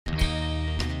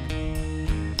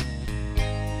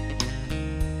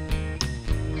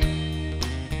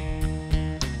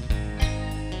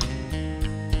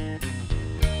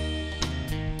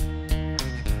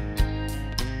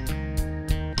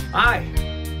Hi,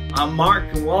 I'm Mark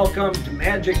and welcome to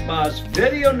Magic Bus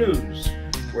Video News,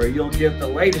 where you'll get the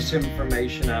latest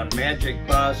information on Magic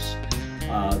Bus,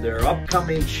 their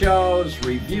upcoming shows,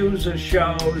 reviews of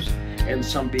shows, and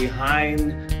some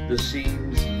behind the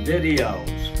scenes videos.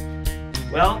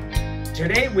 Well,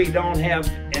 today we don't have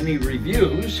any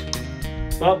reviews,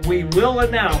 but we will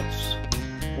announce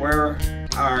where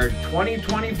our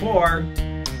 2024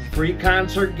 free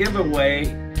concert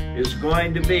giveaway is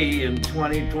going to be in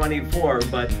 2024,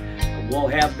 but we'll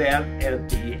have that at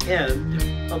the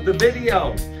end of the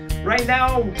video. Right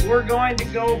now, we're going to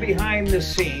go behind the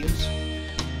scenes.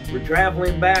 We're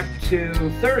traveling back to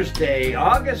Thursday,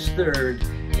 August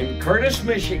 3rd in Curtis,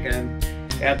 Michigan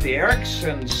at the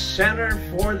Erickson Center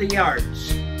for the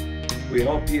Arts. We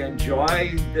hope you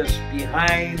enjoy this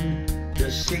behind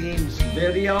the scenes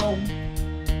video,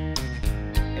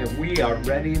 and we are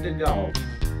ready to go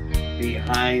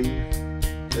behind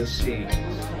the scenes.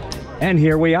 And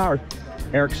here we are,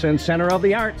 Erickson Center of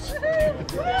the Arts.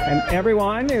 And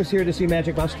everyone is here to see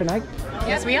Magic Bus tonight.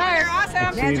 Yes, we are.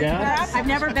 Awesome. See that? I've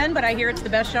never been, but I hear it's the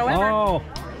best show ever. Oh,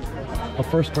 a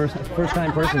first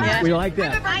time person. Yeah. We like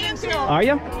that. I am too. Are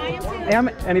you?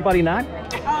 Anybody not?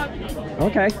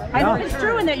 Okay. I know it's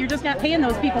true in that you're just not paying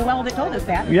those people well that told us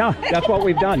that. Yeah, that's what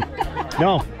we've done.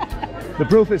 No, the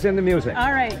proof is in the music.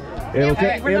 All right. It'll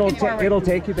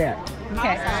take you back.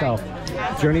 Okay. So,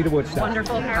 Journey to Woodstock.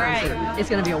 Wonderful concert. It's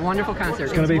going to be a wonderful concert.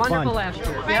 It's going to be wonderful fun. Last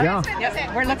year. Yeah.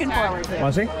 Yep. We're looking forward to it.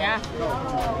 Was he? Yeah.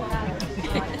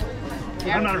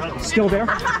 I'm not her husband. Still there?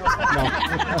 No.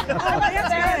 I'm not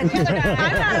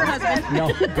her husband. No.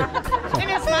 And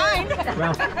it's mine.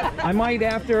 Well, I might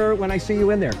when I see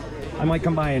you in there, I might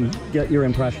come by and get your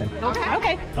impression.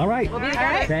 Okay. All right. We'll be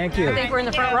there. Thank you. I think we're in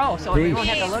the front row, so we won't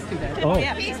have to look too bad. Oh.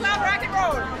 Yeah. Peace, love, rock and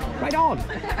roll. Right on.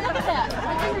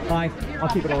 Hi. I'll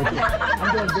keep it over.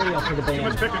 I'm doing video for the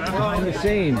band. Behind the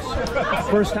scenes.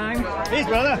 First time? Peace,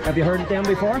 brother. Have you heard them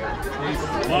before?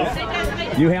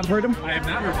 Well, You have heard them? I have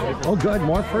not heard them. Oh, good.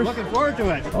 More first. Looking forward to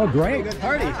it. Oh, great. Good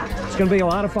party. It's going to be a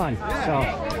lot of fun.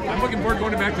 So. I'm looking forward to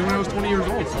going back to when I was 20 years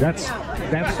old. That's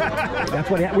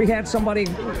what we had somebody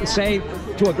say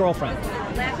to a girlfriend.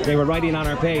 They were writing on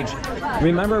our page.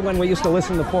 Remember when we used to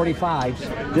listen to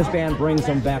 45s? This band brings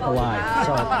them back alive.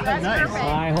 So Nice.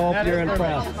 I hope you're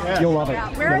impressed. Yeah. You'll love it.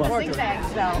 We're You'll in love the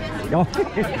zigzags, though.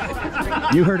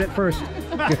 Oh. You heard it first.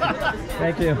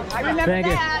 Thank you. I remember Thank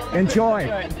that. you. Enjoy.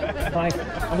 Bye.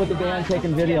 I'm with the band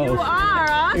taking videos. You are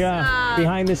awesome. Yeah,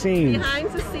 behind the scenes. Behind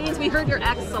the scenes, we heard you're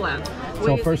excellent.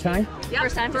 So first time? Yeah,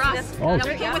 first time for us. Oh. Yeah,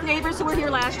 we came with neighbors who were here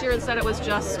last year and said it was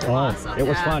just Oh, awesome. it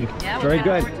was fun. Yeah, Very we're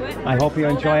good. looking forward to it. I hope you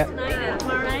enjoy it. Tonight and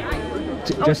tomorrow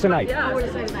night. Just tonight.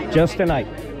 Yeah. Just tonight.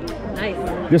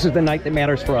 Nice. This is the night that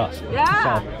matters for us.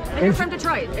 Yeah. So, And you're from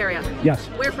Detroit area. yes.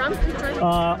 Where from? Detroit?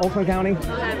 Oakland County.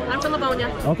 Okay. I'm from Livonia.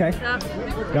 Okay. Yeah.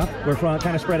 Yeah, we're from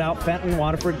kind of spread out. Fenton,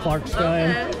 Waterford,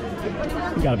 Clarkston.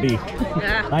 Okay. You gotta be.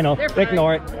 Yeah. I know. They're fine.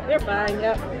 Ignore it. They're fine.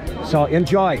 Yep. So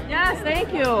enjoy. Yes.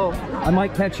 Thank you. I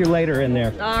might catch you later in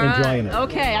there All right. enjoying it.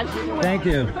 Okay. Thank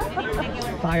you.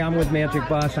 Hi, I'm with Magic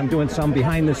Bus. I'm doing some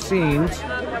behind the scenes.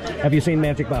 Have you seen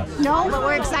Magic Bus? No, but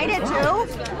we're excited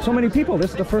too. So many people.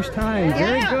 This is the first time.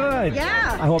 Very good.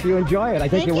 Yeah. I hope you enjoy it. I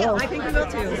think you will. I think we will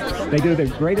too. They do the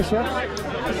greatest hits,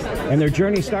 and their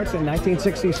journey starts in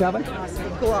 1967,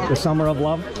 Cool. the Summer of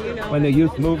Love, when the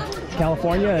youth moved to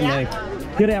California, and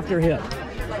they hit after hit.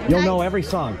 You'll know every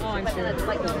song.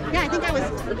 Yeah, I think I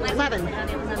was 11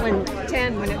 when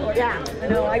 10 when it. Yeah. I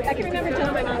know. I can remember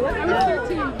telling my mom. I was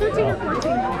 13 or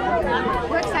 14.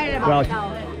 We're excited about Well, it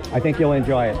now. I think you'll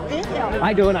enjoy it. Thank you.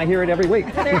 I do, and I hear it every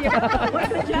week. There you go.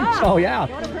 What a good job. Oh, yeah.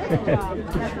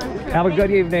 Have a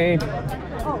good evening.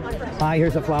 Hi,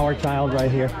 here's a flower child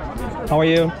right here. How are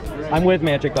you? I'm with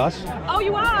Magic Bus. Oh,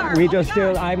 you are. We just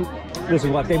do. This is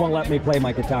what they won't let me play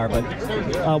my guitar,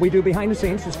 but we do behind the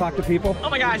scenes. Just talk to people. Oh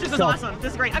my gosh, this is awesome.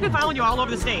 This is great. I've been following you all over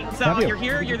the state. So Have you? you're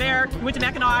here, you're there. You went to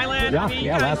Mackinac Island. Yeah, I mean,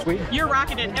 yeah, you guys, last week. You're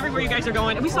rocking it everywhere you guys are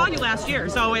going. And we saw you last year,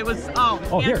 so it was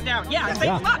hands here. down. Yeah, thanks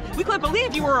Yeah. a lot. We couldn't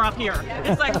believe you were up here.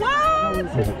 It's like, what? I mean,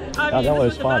 that this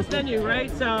was is the fun. best venue, right?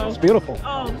 So It's beautiful.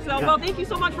 Oh, so well, thank you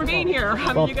so much for being here. I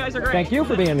mean, Well, you guys are great. thank you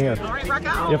for being here. All right, rock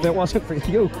out. If it wasn't for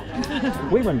you,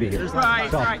 we wouldn't be here. Right,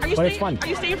 So, right. but it's fun. Are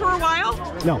you staying for a while?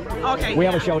 No. Okay. We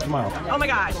have a show tomorrow. Oh my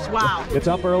gosh, wow. It's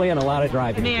up early and a lot of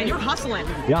driving. Man, you're hustling.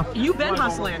 Yeah. You've been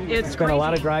hustling. It's Been a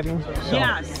lot of crazy. driving. So,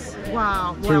 Yes.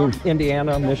 Wow. Through Well,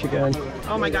 Indiana, Michigan,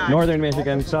 oh my gosh. northern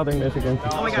Michigan, southern Michigan.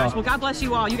 Oh my gosh. So, Well, God bless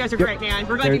you all. You guys are great, man.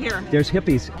 We're glad you're here. There's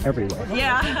hippies everywhere.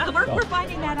 Yeah. We're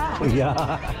finding that out.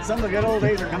 Yeah. Some of the good old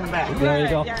days are coming back. There you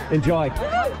go. Yeah. Enjoy.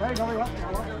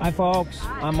 Hi, folks.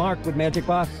 I'm Mark with Magic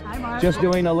Bus. Hi, Mark. Just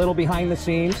doing a little behind the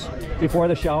scenes. before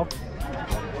the show?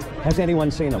 Has anyone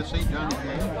seen them?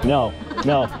 No,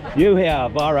 no. You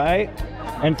have, all right.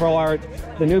 And for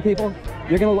the new people,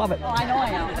 you're gonna love it. Oh, I know I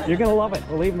am. You're gonna love it,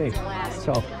 believe me.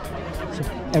 So,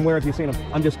 and where have you seen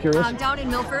them? I'm just curious. I'm down in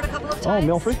Milford a couple of times. Oh,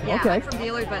 Milford? Yeah, Okay. I'm from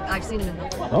Dealer, but I've seen him in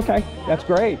Milford. Okay, that's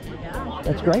great.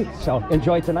 That's great. So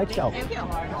enjoy tonight's show. Thank you.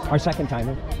 Our second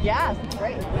time. Yeah,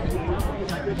 great.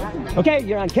 Okay,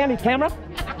 you're on Candy camera?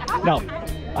 No.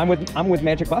 I'm with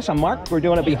Magic Bus. I'm Mark. We're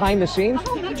doing a behind the scenes.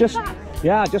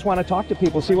 Just want to talk to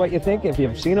people, see what you think. If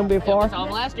you've seen them before. I saw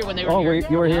them last year when they were Oh, here.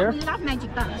 you were here? We love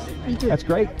Magic Bus. We do. That's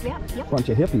great. Yeah, yeah. Bunch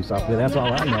of hippies up there. That's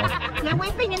all I know. Yeah,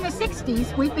 we've been in the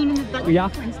 60s. We've been in the Yeah.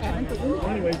 and stuff,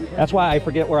 haven't we? That's why I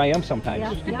forget where I am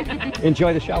sometimes. Yeah.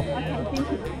 Enjoy the show.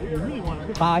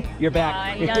 Hi, you're back.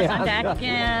 Hi, yes, I'm back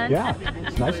again. Yeah,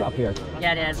 it's nice up here.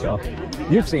 Yeah, it is. So,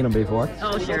 you've seen them before.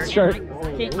 Oh, sure. Sure.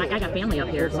 I got family up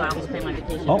here, so I always spend my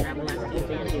vacation. Oh. traveling out to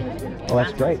family. Well,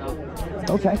 that's great. So,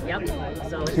 Okay. yep.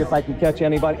 So See if I can catch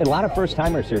anybody. A lot of first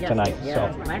timers here tonight.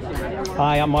 Yeah. So,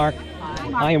 hi, I'm Mark.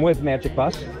 I am with Magic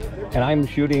Bus, and I'm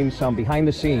shooting some behind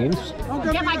the scenes.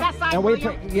 Get my best side. And will we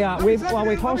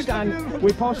you? post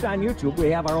on YouTube. We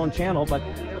have our own channel, but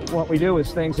what we do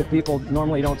is things that people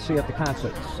normally don't see at the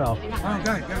concerts. So,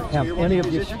 have any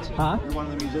of you? Huh? You're one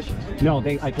of the musicians. No,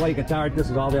 I play guitar. This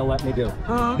is all they'll let me do.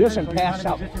 This and pass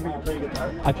out.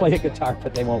 I play a guitar,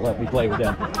 but they won't let me play with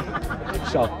them.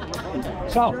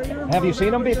 So, have you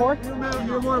seen them before?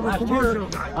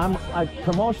 I'm a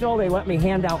promotional. They let me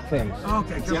hand out things.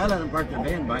 See, I let them park their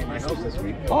van by my house this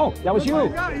week. Oh, that was you.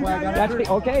 That's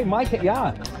okay, Mike.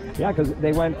 Yeah, because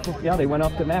they went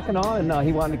up to Mackinac, and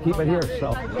he wanted to keep it here.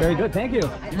 So very good. Thank you.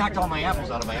 You knocked all my apples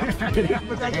out of my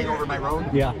apple. Hang over my road.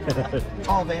 Yeah.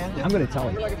 Tall van. I'm going to tell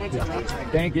him. Yeah.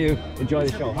 Thank you. Enjoy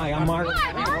the show. Hi, I'm Mark.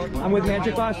 I'm with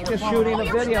Magic Bus, just shooting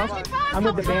a video. I'm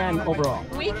with the band overall.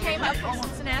 We came up from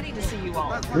Cincinnati to see you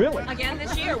all. Really? Again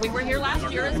this year. We were here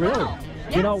last year as Really? well.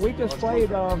 You know, we just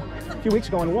played a few weeks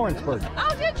ago in Lawrenceburg,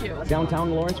 Oh, did you?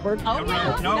 downtown Lawrenceburg. Oh,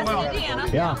 yeah. That's in Indiana.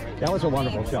 Yeah, that was a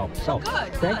wonderful show. So,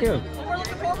 Good. thank good. you. Well, we're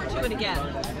looking forward to it again.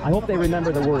 I hope they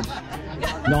remember the words.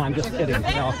 No, I'm just kidding. If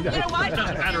they, No. you know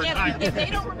what? If they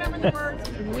don't remember the words,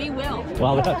 we will.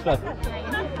 Well,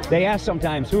 they ask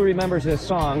sometimes who remembers this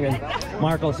song, and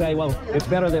Mark will say, "Well, it's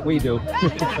better that we do."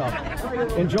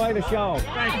 So, enjoy the show.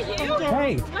 Thank you.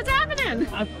 Hey, What's happening?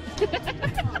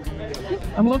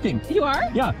 I'm looking. You are?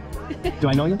 Yeah. Do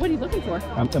I know you? What are you looking for?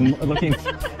 I'm looking.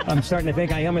 I'm starting to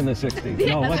think I am in the 60s.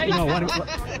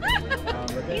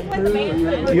 He's with the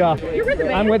band. Yeah. You're with the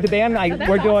band? I'm with the band. that's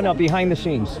We're doing a awesome. behind the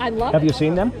scenes. I love Have it. you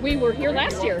seen them? We were here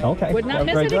last year. Okay. Would not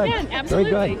miss Very it good. again. Very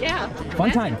Absolutely. good. Yeah.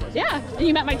 Fun time. Yeah. And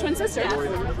you met my twin sister.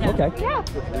 Okay. Yeah.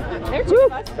 They're two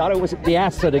of us. Thought it was the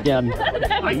acid again.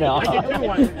 No.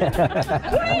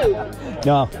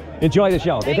 No. Enjoy the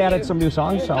show. They've Thank added you. some new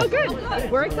songs, so Oh,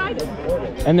 good. We're excited.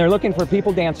 and they're looking for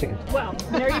people dancing. Well,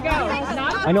 there you go.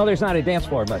 Not I know there's not a dance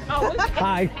floor, but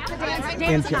hi.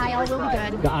 Dance aisle will be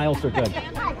good. The aisles are good.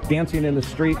 Dancing in the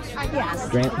streets, Yes.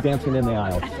 dancing in the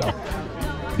aisles. So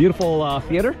beautiful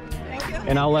theater.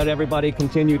 And I'll let everybody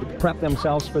continue to prep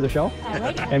themselves for the show.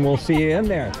 And we'll see you in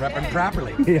there. Prepping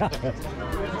properly. Yeah.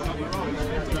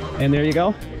 And there you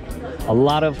go. A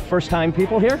lot of first-time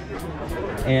people here.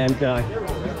 And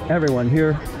everyone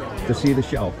here to see the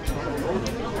show.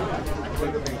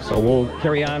 So we'll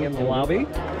carry on in the lobby.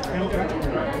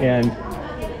 And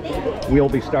we'll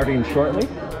be starting shortly.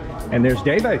 And there's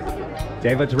David.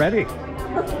 David's ready.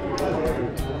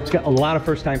 It's got a lot of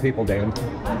first-time people, David.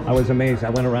 I was amazed.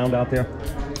 I went around out there.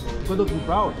 Good looking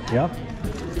crowd. Yeah.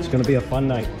 It's going to be a fun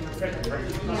night.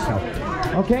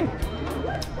 So, okay.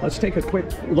 Let's take a quick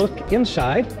look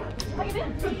inside.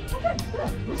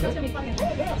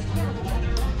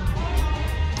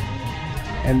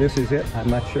 And this is it. I'm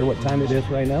not sure what time it is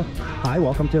right now. Hi,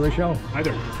 welcome to the show. Hi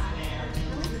there.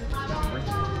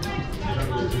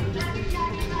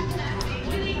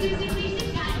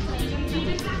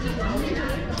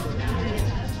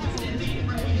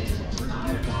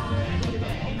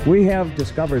 We have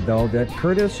discovered, though, that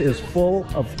Curtis is full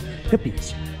of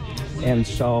hippies. And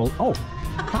so, oh,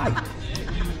 hi.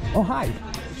 Oh, hi.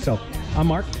 So, I'm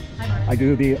Mark. I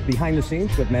do the behind the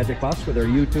scenes with Magic Bus with our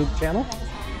YouTube channel.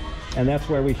 And that's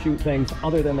where we shoot things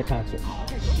other than the concert.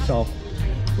 So,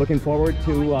 looking forward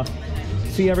to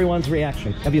see everyone's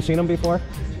reaction. Have you seen him before?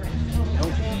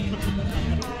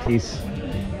 Peace.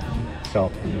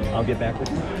 So, I'll get back with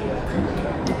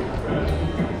you.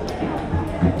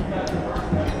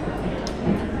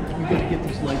 Get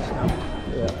these lights down.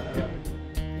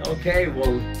 Okay,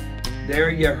 well, there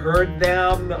you heard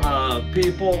them.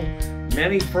 People,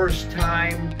 many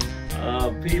first-time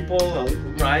people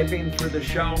arriving for the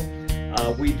show.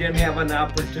 We didn't have an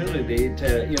opportunity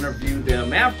to interview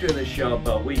them after the show,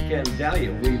 but we can tell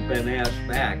you, we've been asked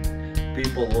back.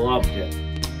 People loved it.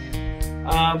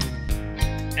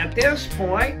 At this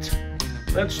point,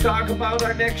 let's talk about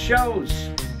our next shows.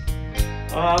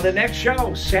 The next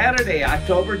show, Saturday,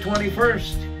 October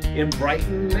 21st in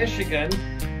Brighton, Michigan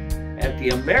at the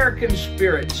American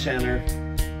Spirit Center.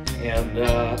 And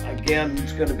again,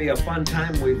 it's going to be a fun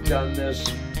time. We've done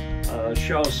this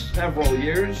show several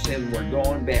years and we're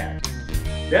going back.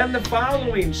 Then the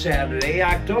following Saturday,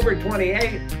 October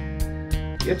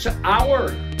 28th, it's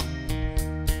our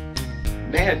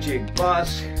Magic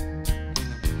Bus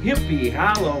Hippie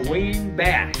Halloween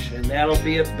Bash, and that'll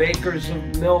be at Bakers of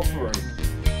Milford.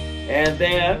 And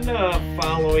then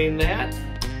following that,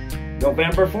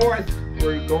 November 4th,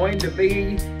 we're going to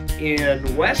be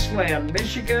in Westland,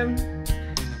 Michigan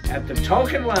at the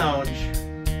Token Lounge.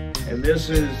 And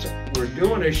we're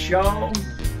doing a show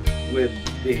with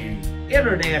the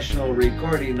international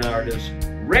recording artist,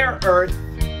 Rare Earth.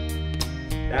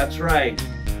 That's right.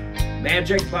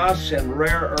 Magic Bus and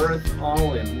Rare Earth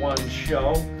all in one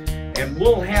show. And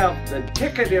we'll have the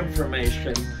ticket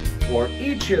information for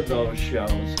each of those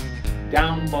shows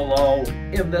down below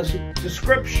in the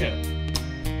description.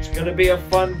 It's going to be a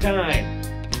fun time.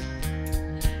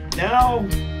 Now,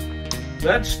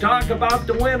 let's talk about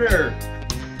the winner.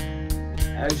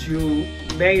 As you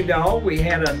may know, we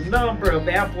had a number of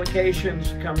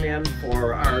applications come in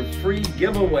for our free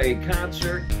giveaway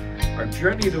concert, our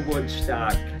Journey to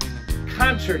Woodstock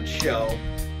concert show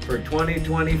for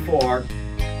 2024.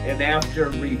 And after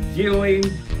reviewing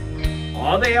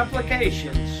all the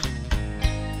applications,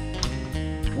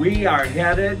 we are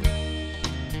headed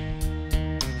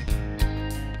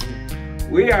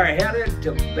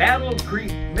to Battle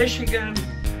Creek, Michigan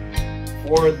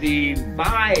for the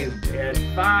Vibe at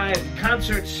 5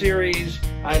 concert series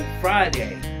on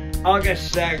Friday,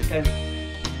 August 2nd,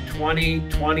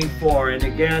 2024. And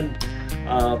again,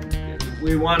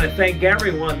 we want to thank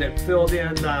everyone that filled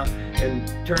in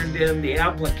and turned in the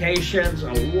applications.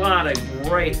 A lot of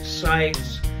great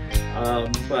sites,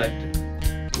 but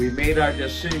we made our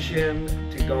decision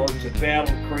to go to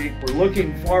Battle Creek. We're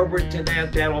looking forward to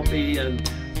that. That'll be in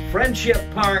Friendship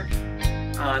Park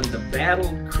on the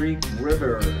Battle Creek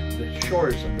River, the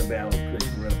shores of the Battle Creek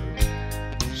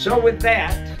River. So with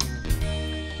that,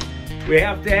 we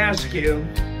have to ask you,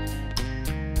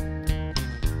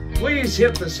 please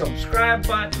hit the subscribe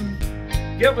button,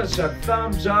 give us a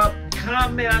thumbs up,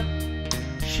 comment,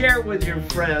 share with your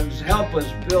friends, help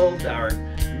us build our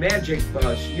Magic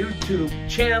Bus YouTube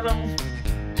channel.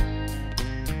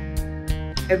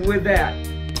 And with that,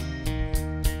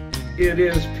 it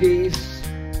is peace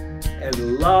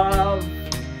and love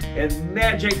and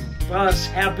Magic Bus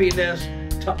happiness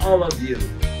to all of you.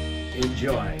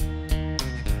 Enjoy.